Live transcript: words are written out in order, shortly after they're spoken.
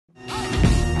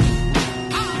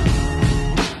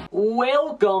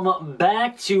Welcome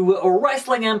back to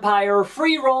Wrestling Empire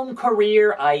Free Roam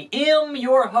Career. I am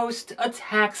your host,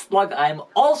 attackslug. I'm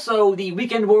also the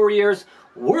Weekend Warriors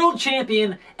World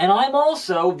Champion, and I'm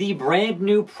also the brand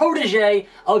new protege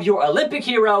of your Olympic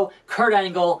hero, Kurt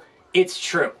Angle. It's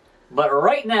true. But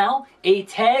right now, a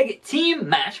tag team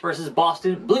match versus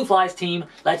Boston Blue Fly's team.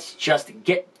 Let's just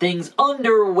get things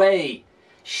underway,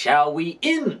 shall we?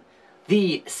 In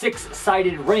the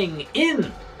six-sided ring,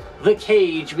 in the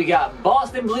cage, we got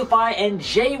Boston Blue Fly and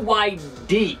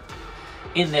JYD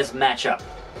in this matchup.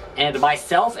 And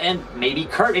myself and maybe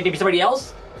Kurt, maybe somebody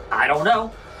else, I don't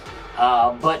know.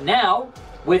 But now,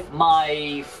 with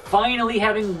my finally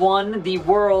having won the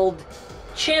World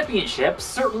Championship,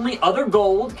 certainly other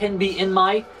gold can be in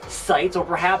my sights, or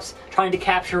perhaps trying to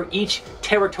capture each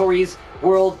territory's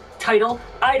world title.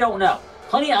 I don't know.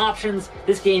 Plenty of options.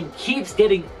 This game keeps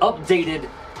getting updated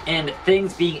and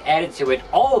things being added to it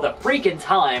all the freaking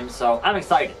time, so I'm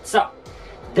excited. So,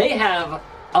 they have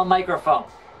a microphone,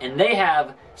 and they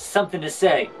have something to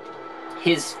say.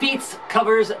 His feet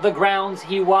covers the grounds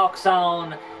he walks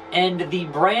on, and the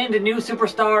brand new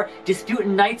superstar,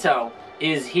 Disputin' Naito,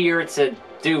 is here to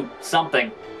do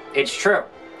something. It's true.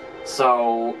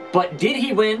 So, but did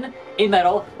he win a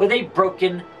medal with a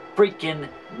broken freaking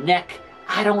neck?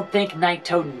 I don't think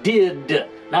Naito did.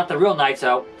 Not the real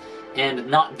Naito. And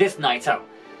not this Naito.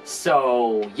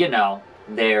 So, you know,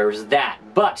 there's that.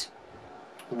 But,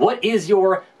 what is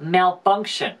your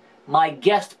malfunction? My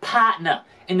guest partner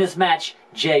in this match,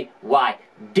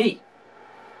 JYD.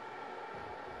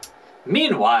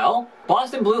 Meanwhile,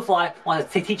 Boston Blue Fly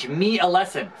wants to teach me a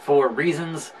lesson for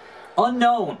reasons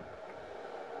unknown.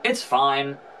 It's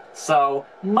fine. So,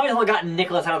 might as well got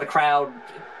Nicholas out of the crowd.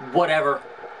 Whatever.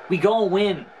 We gon'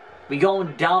 win. We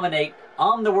gon' dominate.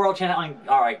 I'm the world champion.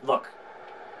 Alright, look.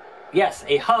 Yes,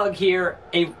 a hug here.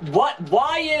 A what?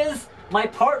 Why is my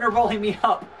partner rolling me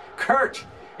up? Kurt,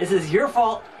 this is your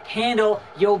fault. Handle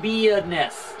your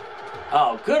weirdness.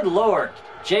 Oh, good lord.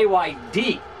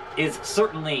 JYD is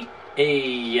certainly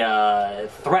a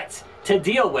threat to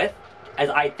deal with,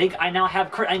 as I think I now have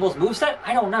Kurt Angle's moveset?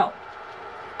 I don't know.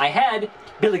 I had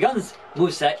Billy Gunn's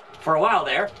moveset for a while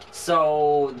there,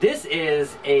 so this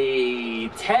is a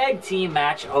tag team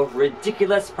match of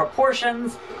ridiculous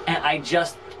proportions, and I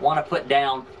just want to put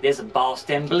down this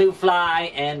Boston Blue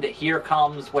Fly, and here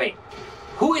comes, wait,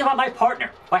 who is my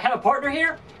partner? Do I have a partner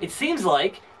here? It seems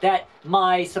like that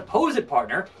my supposed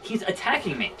partner, he's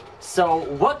attacking me. So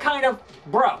what kind of,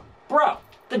 bro,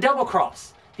 the double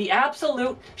cross, the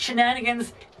absolute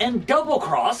shenanigans and double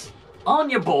cross on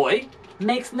your boy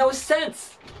makes no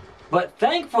sense. But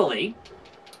thankfully,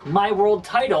 my world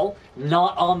title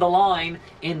not on the line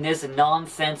in this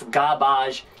nonsense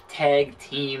garbage tag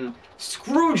team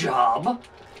screw job.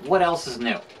 What else is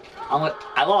new?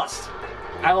 I lost.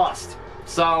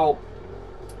 So,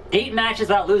 8 matches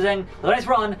without losing, a nice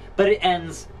run, but it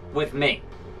ends with me.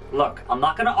 Look, I'm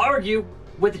not gonna argue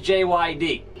with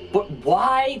JYD, but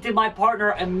why did my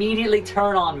partner immediately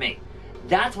turn on me?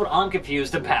 That's what I'm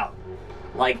confused about.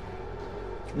 Like,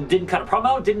 didn't cut a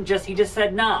promo, he just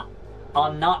said, nah,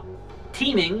 I'm not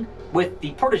teaming with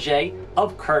the protege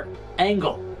of Kurt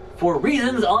Angle. For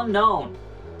reasons unknown,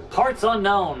 parts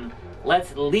unknown,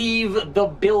 let's leave the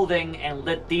building and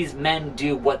let these men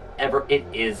do whatever it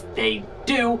is they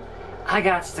do. I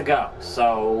gots to go,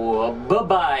 so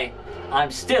bye-bye.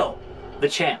 I'm still the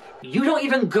champ. You don't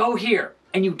even go here,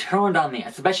 and you turned on me.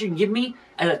 That's the best you can give me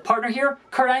as a partner here,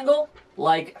 Kurt Angle?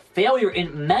 Like, failure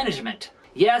in management.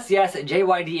 Yes,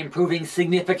 JYD improving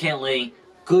significantly.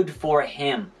 Good for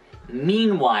him.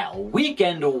 Meanwhile,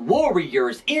 Weekend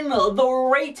Warriors in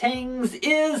the ratings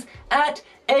is at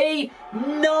a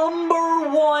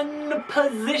 #1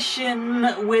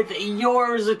 position with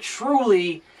yours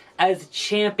truly as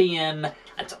champion.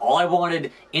 That's all I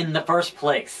wanted in the first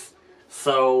place.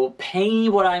 So, pay me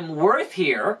what I'm worth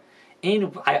here.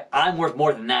 And I'm worth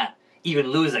more than that,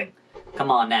 even losing. Come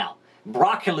on now.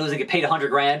 Brock can lose and get paid 100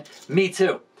 grand. Me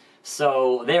too.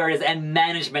 So there it is, and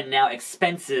management now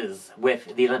expenses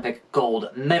with the Olympic gold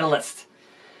medalist.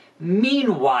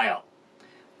 Meanwhile,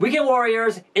 Weekend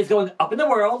Warriors is going up in the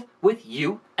world with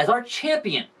you as our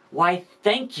champion. Why,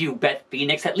 thank you, Beth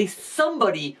Phoenix. At least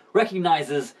somebody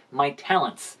recognizes my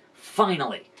talents.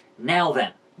 Finally. Now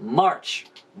then, March.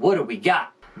 What do we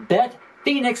got? Beth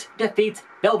Phoenix defeats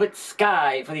Velvet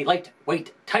Sky for the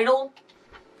lightweight title.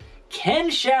 Ken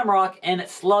Shamrock and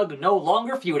Slug no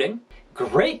longer feuding.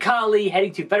 Great Khali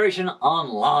heading to Federation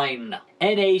Online.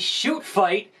 And a shoot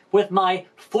fight with my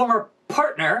former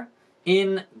partner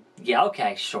in... Yeah,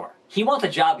 okay, sure. He wants a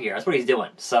job here. That's what he's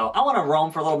doing. So I want to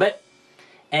roam for a little bit.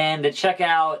 and to check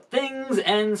out things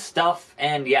and stuff.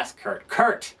 And yes, Kurt.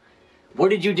 Kurt, what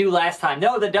did you do last time?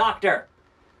 No, the doctor.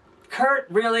 Kurt,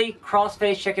 really?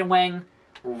 Crossface chicken wing?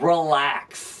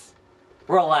 Relax.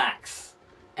 Relax.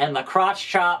 And the crotch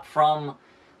chop from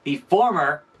the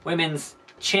former women's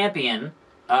champion,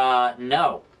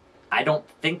 no. I don't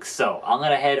think so. I'm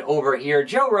gonna head over here.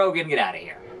 Joe Rogan, get out of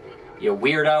here. You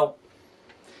weirdo.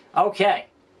 Okay.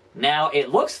 Now, it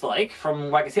looks like,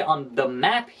 from what I can see on the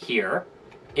map here,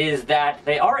 is that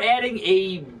they are adding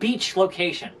a beach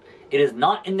location. It is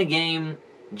not in the game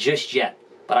just yet.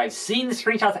 But I've seen the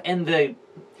screenshots and the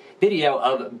video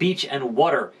of beach and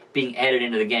water being added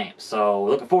into the game. So,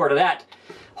 looking forward to that.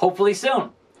 Hopefully soon.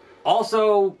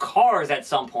 Also, cars at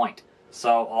some point.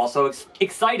 So, also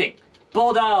exciting.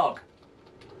 Bulldog.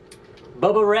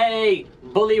 Bubba Ray.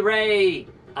 Bully Ray.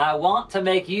 I want to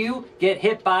make you get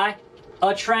hit by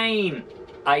a train.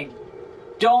 I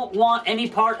don't want any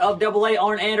part of AA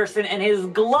Arn Anderson and his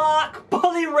Glock.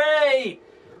 Bully Ray.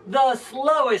 The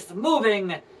slowest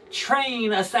moving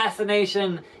train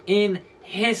assassination in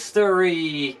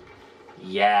history.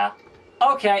 Yeah.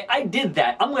 Okay, I did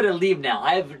that. I'm going to leave now.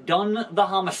 I've done the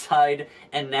homicide,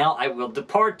 and now I will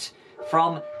depart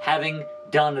from having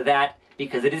done that,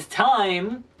 because it is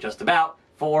time, just about,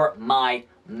 for my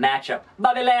matchup.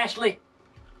 Bobby Lashley,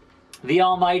 the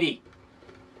Almighty.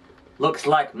 Looks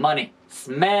like money.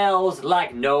 Smells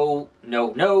like no.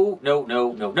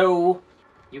 You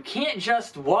can't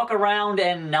just walk around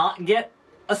and not get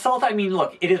assaulted. I mean,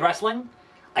 look, it is wrestling.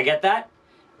 I get that.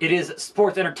 It is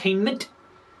sports entertainment.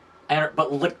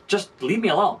 But look, just leave me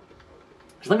alone.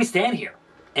 Just let me stand here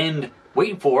and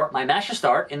waiting for my match to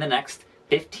start in the next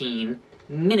 15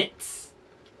 minutes.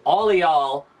 All of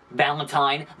y'all,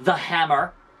 Valentine, the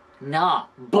Hammer, nah,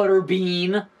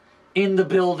 Butterbean in the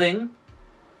building.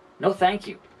 No thank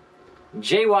you.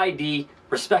 JYD,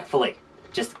 respectfully,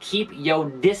 just keep your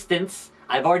distance.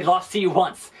 I've already lost to you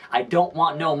once. I don't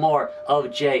want no more of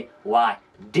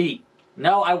JYD.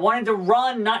 No, I wanted to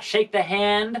run, not shake the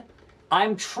hand.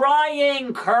 I'm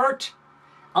trying, Kurt.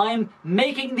 I'm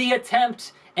making the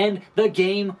attempt, and the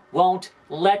game won't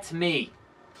let me.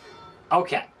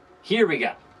 Okay, here we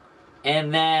go.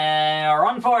 And then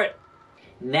run for it.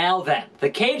 Now then, the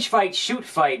cage fight, shoot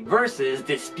fight versus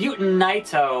Disputin'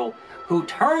 Naito, who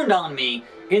turned on me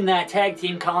in that tag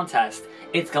team contest.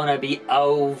 It's gonna be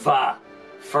over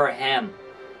for him.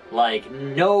 Like,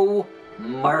 no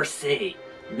mercy.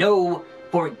 No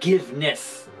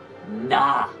forgiveness.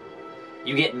 Nah.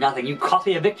 You get nothing. You cost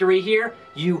me a victory here,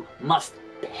 you must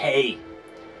pay.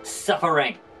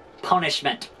 Suffering.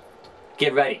 Punishment.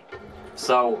 Get ready.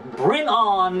 So, bring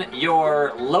on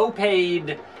your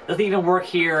low-paid, doesn't even work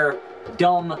here,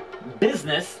 dumb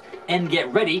business, and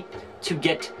get ready to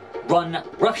get run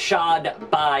roughshod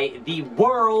by the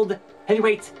World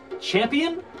Heavyweight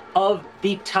Champion of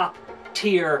the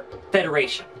top-tier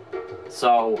federation.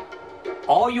 So,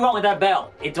 all you want with that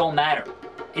belt, it don't matter.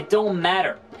 It don't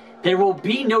matter. There will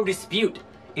be no dispute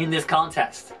in this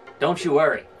contest. Don't you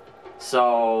worry.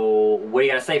 So, what do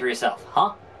you gotta say for yourself, huh?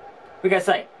 What do you gotta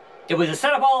say? It was a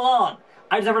setup all along.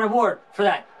 I deserve an award for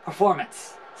that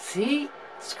performance. See?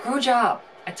 Screw job.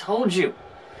 I told you.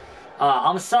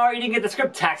 I'm sorry you didn't get the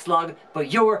script, attackslug,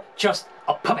 but you're just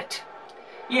a puppet.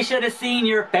 You should have seen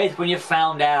your face when you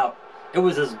found out. It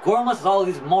was as gormless as all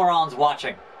these morons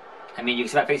watching. I mean, you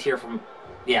can see my face here from...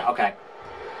 Yeah, okay.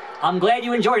 I'm glad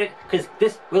you enjoyed it, because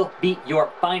this will be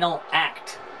your final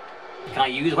act. Can I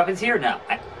use weapons here? No,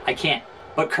 I can't.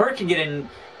 But Kurt can get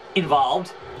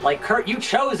involved. Like, Kurt, you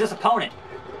chose this opponent.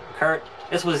 Kurt,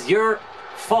 this was your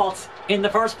fault in the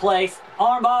first place.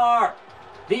 Armbar!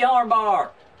 The armbar!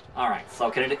 Alright,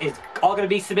 so it's all going to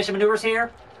be submission maneuvers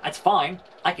here? That's fine.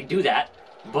 I can do that.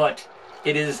 But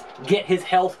it is get his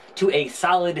health to a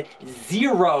solid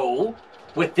 0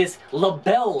 with this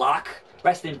LaBelle lock.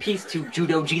 Rest in peace to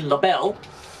Judo Jean LaBelle.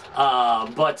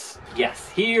 But, yes,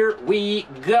 here we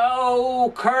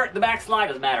go. Kurt, the backslide.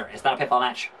 Doesn't matter. It's not a pinfall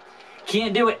match.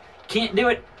 Can't do it. Can't do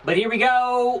it. But here we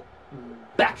go.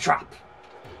 Backdrop.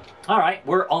 Alright,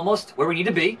 we're almost where we need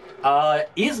to be.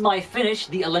 Is my finish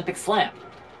the Olympic Slam?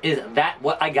 Is that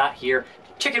what I got here?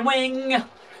 Chicken wing!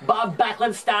 Bob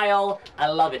Backlund style. I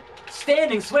love it.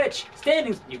 Standing switch.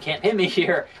 Standing... You can't hit me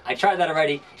here. I tried that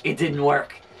already. It didn't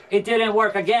work. It didn't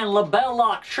work. Again, LaBelle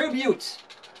lock. Tribute.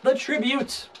 The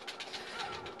tribute.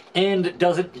 And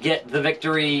doesn't get the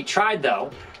victory. Tried, though.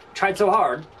 Tried so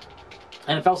hard.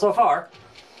 And it fell so far.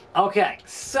 Okay,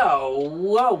 so...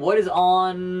 Whoa, what is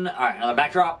on... Alright, another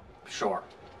backdrop? Sure.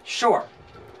 Sure.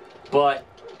 But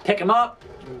pick him up.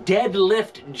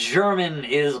 Deadlift German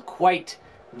is quite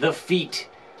the feat,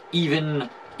 even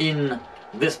in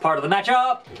this part of the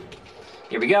matchup.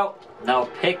 Here we go. No,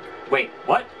 pick. Wait,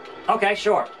 what? Okay,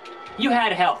 sure. You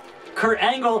had health. Kurt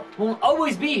Angle will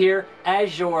always be here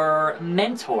as your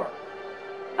mentor.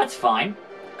 That's fine.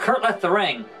 Kurt left the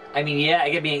ring. I mean, yeah,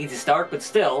 it gave me an easy start, but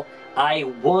still, I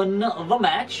won the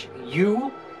match.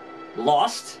 You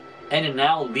lost, and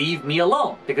now leave me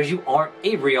alone because you aren't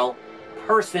a real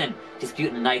person.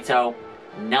 Dispute Naito.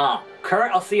 Nah.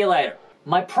 Kurt, I'll see you later.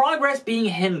 My progress being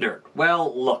hindered.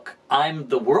 Well, look, I'm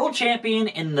the world champion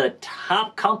in the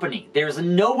top company. There's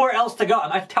nowhere else to go.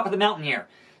 I'm at the top of the mountain here.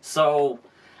 So,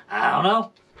 I don't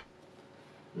know.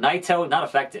 Naito, not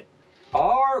affected.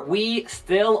 Are we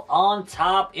still on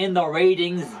top in the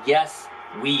ratings? Yes,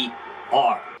 we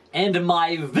are. And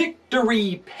my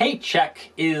victory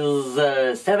paycheck is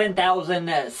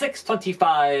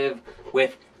 $7,625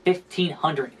 with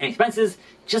 $1,500 in expenses,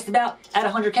 just about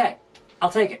at $100K.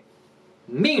 I'll take it.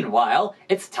 Meanwhile,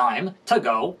 it's time to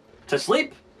go to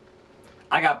sleep.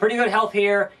 I got pretty good health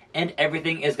here, and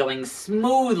everything is going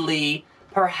smoothly.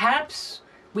 Perhaps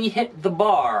we hit the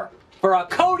bar for a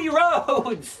Cody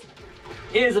Rhodes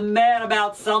is mad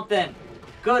about something.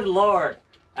 Good lord.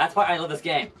 That's why I love this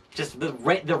game. Just the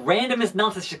randomest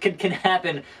nonsense can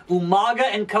happen. Umaga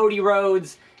and Cody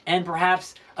Rhodes, and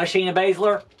perhaps a Shayna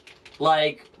Baszler.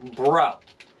 Like, bro.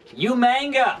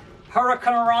 Umanga,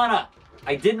 Hurricane Rana.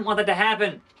 I didn't want that to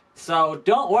happen. So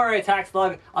don't worry,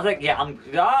 attackslug. I was like,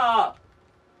 yeah,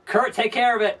 Kurt, take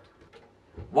care of it.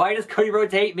 Why does Cody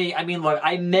Rhodes hate me? I mean, look,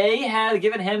 I may have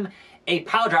given him a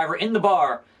pile driver in the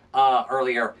bar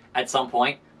earlier at some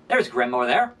point. There's Grim over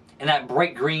there in that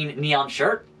bright green neon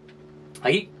shirt.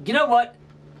 You know what?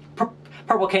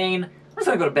 Purple Cane, I'm just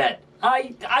gonna go to bed.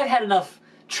 I've had enough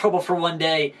trouble for one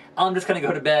day. I'm just gonna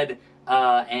go to bed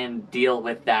and deal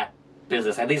with that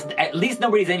business. At least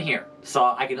nobody's in here, so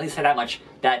I can at least say that much,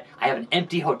 that I have an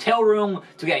empty hotel room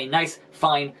to get a nice,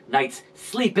 fine night's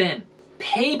sleep in.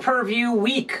 Pay-per-view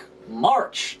week,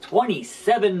 March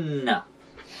 27.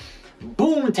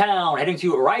 Boomtown heading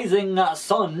to Rising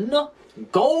Sun.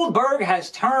 Goldberg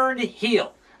has turned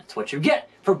heel. That's what you get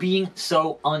for being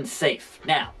so unsafe.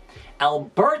 Now,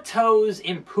 Alberto's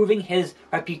improving his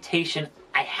reputation.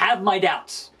 I have my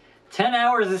doubts. 10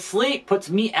 hours of sleep puts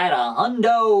me at a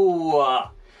hundo.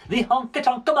 The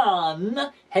Honka-Tonka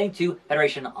Man heading to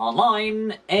Federation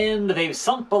Online, and they've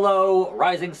sunk below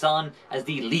Rising Sun as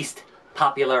the least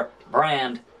popular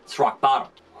brand. It's rock bottom.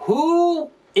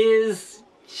 Who is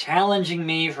challenging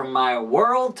me for my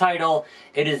world title?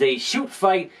 It is a shoot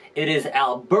fight. It is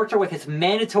Alberto with his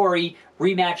mandatory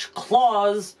rematch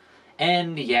clause.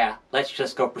 And yeah, let's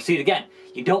just go proceed again.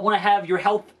 You don't want to have your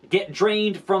health get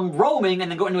drained from roaming and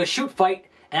then go into a shoot fight,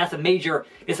 and that's a major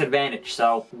disadvantage.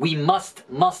 So we must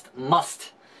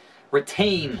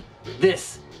retain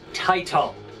this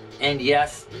title. And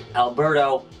yes,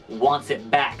 Alberto wants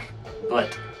it back,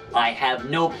 but I have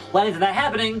no plans of that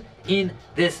happening in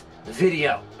this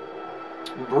video.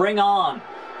 Bring on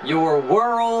your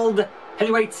World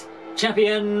Heavyweight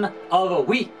Champion of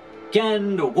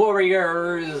Weekend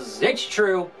Warriors. It's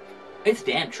true. It's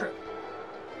damn true.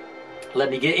 Let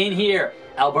me get in here,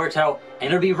 Alberto, and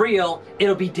it'll be real.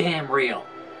 It'll be damn real.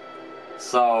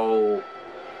 So,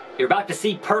 you're about to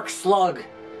see Perk Slug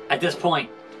at this point.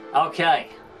 Okay,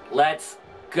 let's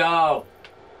go.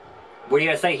 What do you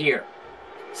gotta say here?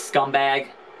 Scumbag.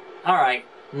 Alright,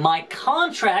 my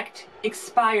contract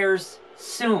expires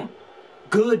soon.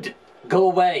 Good.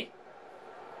 Go away.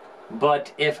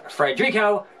 But if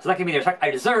Frederico is not giving me the respect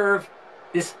I deserve,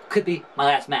 this could be my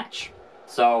last match.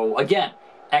 So, again,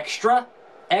 extra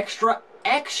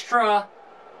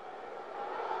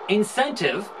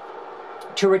incentive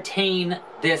to retain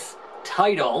this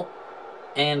title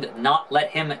and not let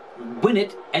him win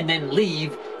it and then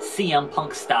leave CM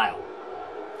Punk style.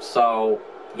 So,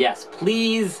 yes,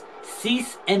 please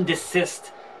cease and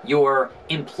desist your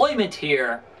employment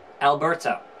here,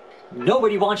 Alberto.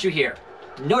 Nobody wants you here.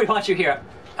 Nobody wants you here,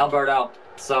 Alberto.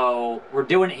 So, we're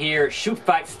doing it here, shoot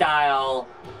fight style.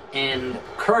 And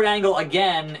Kurt Angle,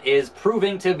 again, is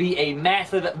proving to be a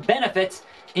massive benefit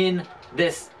in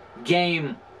this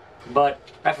game. But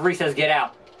referee says get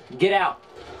out. Get out.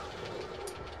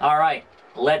 Alright,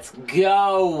 let's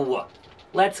go.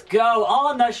 Let's go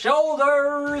on the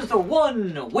shoulders.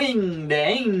 One-winged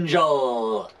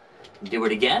angel. Do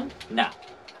it again? No.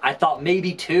 I thought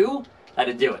maybe two.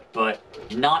 That'd do it, but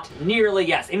not nearly.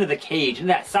 Yes, into the cage, into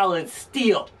that solid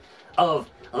steel of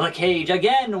the cage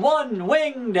again.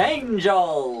 One-winged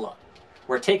angel.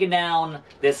 We're taking down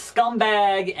this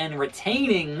scumbag and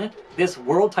retaining this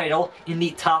world title in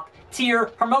the top tier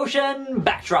promotion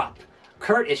backdrop.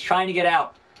 Kurt is trying to get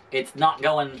out. It's not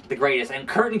going the greatest. And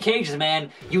Kurt in cages,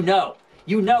 man, you know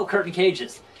you know Curtain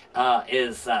Cages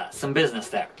is some business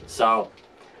there. So,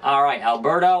 alright,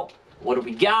 Alberto, what do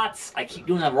we got? I keep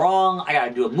doing them wrong. I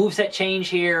gotta do a moveset change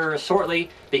here shortly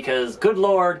because, good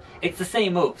lord, it's the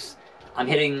same moves. I'm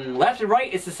hitting left and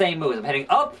right, it's the same moves. I'm hitting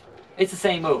up, it's the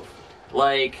same move.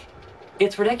 Like,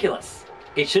 it's ridiculous.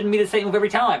 It shouldn't be the same move every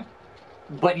time.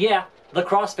 But yeah, the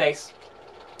crossface.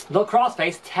 The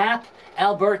crossface, tap,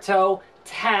 Alberto,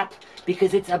 tap,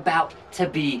 because it's about to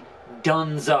be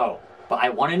donezo. But I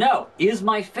want to know, is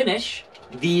my finish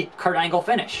the Kurt Angle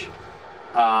finish?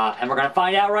 And we're going to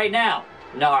find out right now.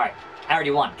 No, alright, I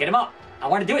already won. Get him up. I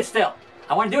want to do it still.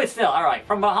 I want to do it still. Alright,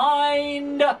 from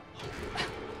behind.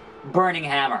 Burning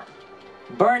Hammer.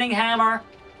 Burning Hammer.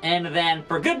 And then,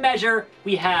 for good measure,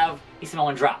 we have a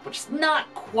Samoan drop, which is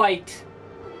not quite...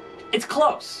 It's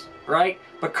close, right?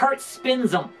 But Kurt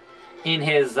spins him in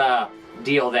his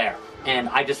deal there. And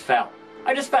I just fell.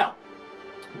 I just fell.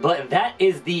 But that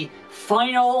is the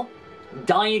final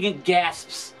dying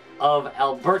gasps of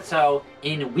Alberto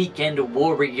in Weekend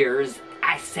Warriors.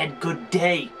 I said good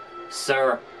day,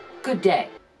 sir. Good day.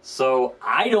 So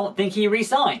I don't think he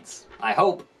resigns. I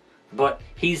hope. But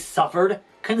he's suffered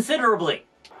considerably.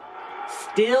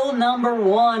 Still number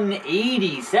one,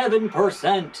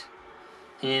 87%.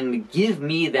 And give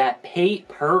me that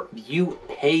pay-per-view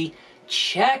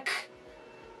paycheck.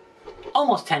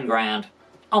 Almost 10 grand.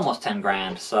 Almost 10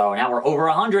 grand. So now we're over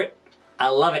 100. I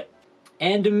love it.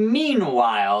 And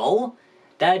meanwhile,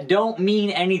 that don't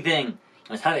mean anything.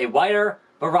 Let's have a wider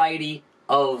variety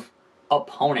of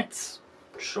opponents.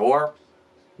 Sure.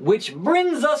 Which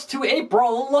brings us to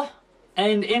April.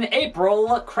 And in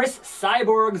April, Chris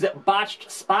Cyborg's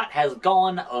botched spot has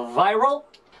gone viral.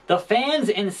 The fans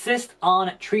insist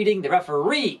on treating the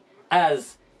referee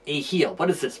as a heel. What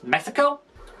is this, Mexico?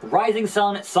 Rising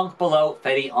Sun sunk below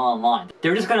Fetty Online.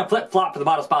 They're just gonna flip-flop for the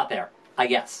bottom spot there, I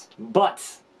guess. But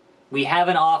we have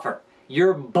an offer.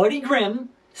 Your buddy Grimm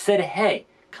said, hey,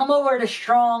 come over to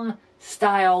Strong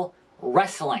Style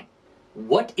Wrestling.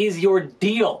 What is your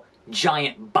deal,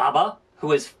 Giant Baba,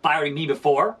 who has fired me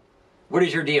before? What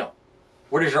is your deal?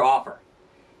 What is your offer?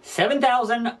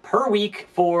 $7,000 per week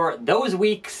for those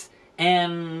weeks,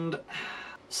 and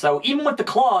so even with the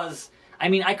clause, I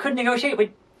mean, I could negotiate, but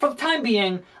for the time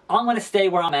being, I'm going to stay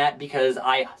where I'm at because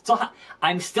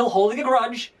I'm still holding a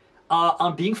grudge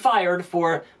on being fired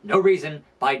for no reason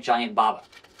by Giant Baba.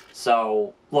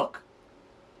 So, look,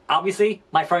 obviously,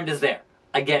 my friend is there.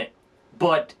 I get it.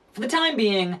 But for the time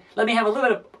being, let me have a little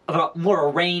bit of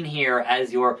more reign here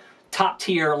as your top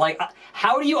tier. Like,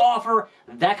 how do you offer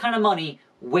that kind of money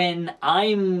when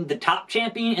I'm the top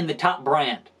champion in the top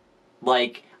brand?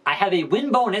 Like, I have a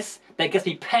win bonus that gets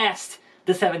me past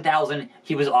the $7,000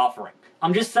 he was offering.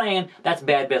 I'm just saying, that's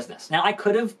bad business. Now, I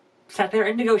could have sat there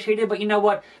and negotiated, but you know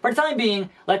what? For the time being,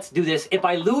 let's do this. If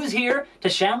I lose here to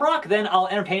Shamrock, then I'll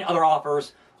entertain other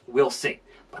offers. We'll see.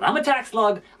 But I'm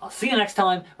attackslug. I'll see you next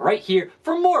time right here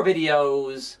for more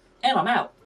videos, and I'm out.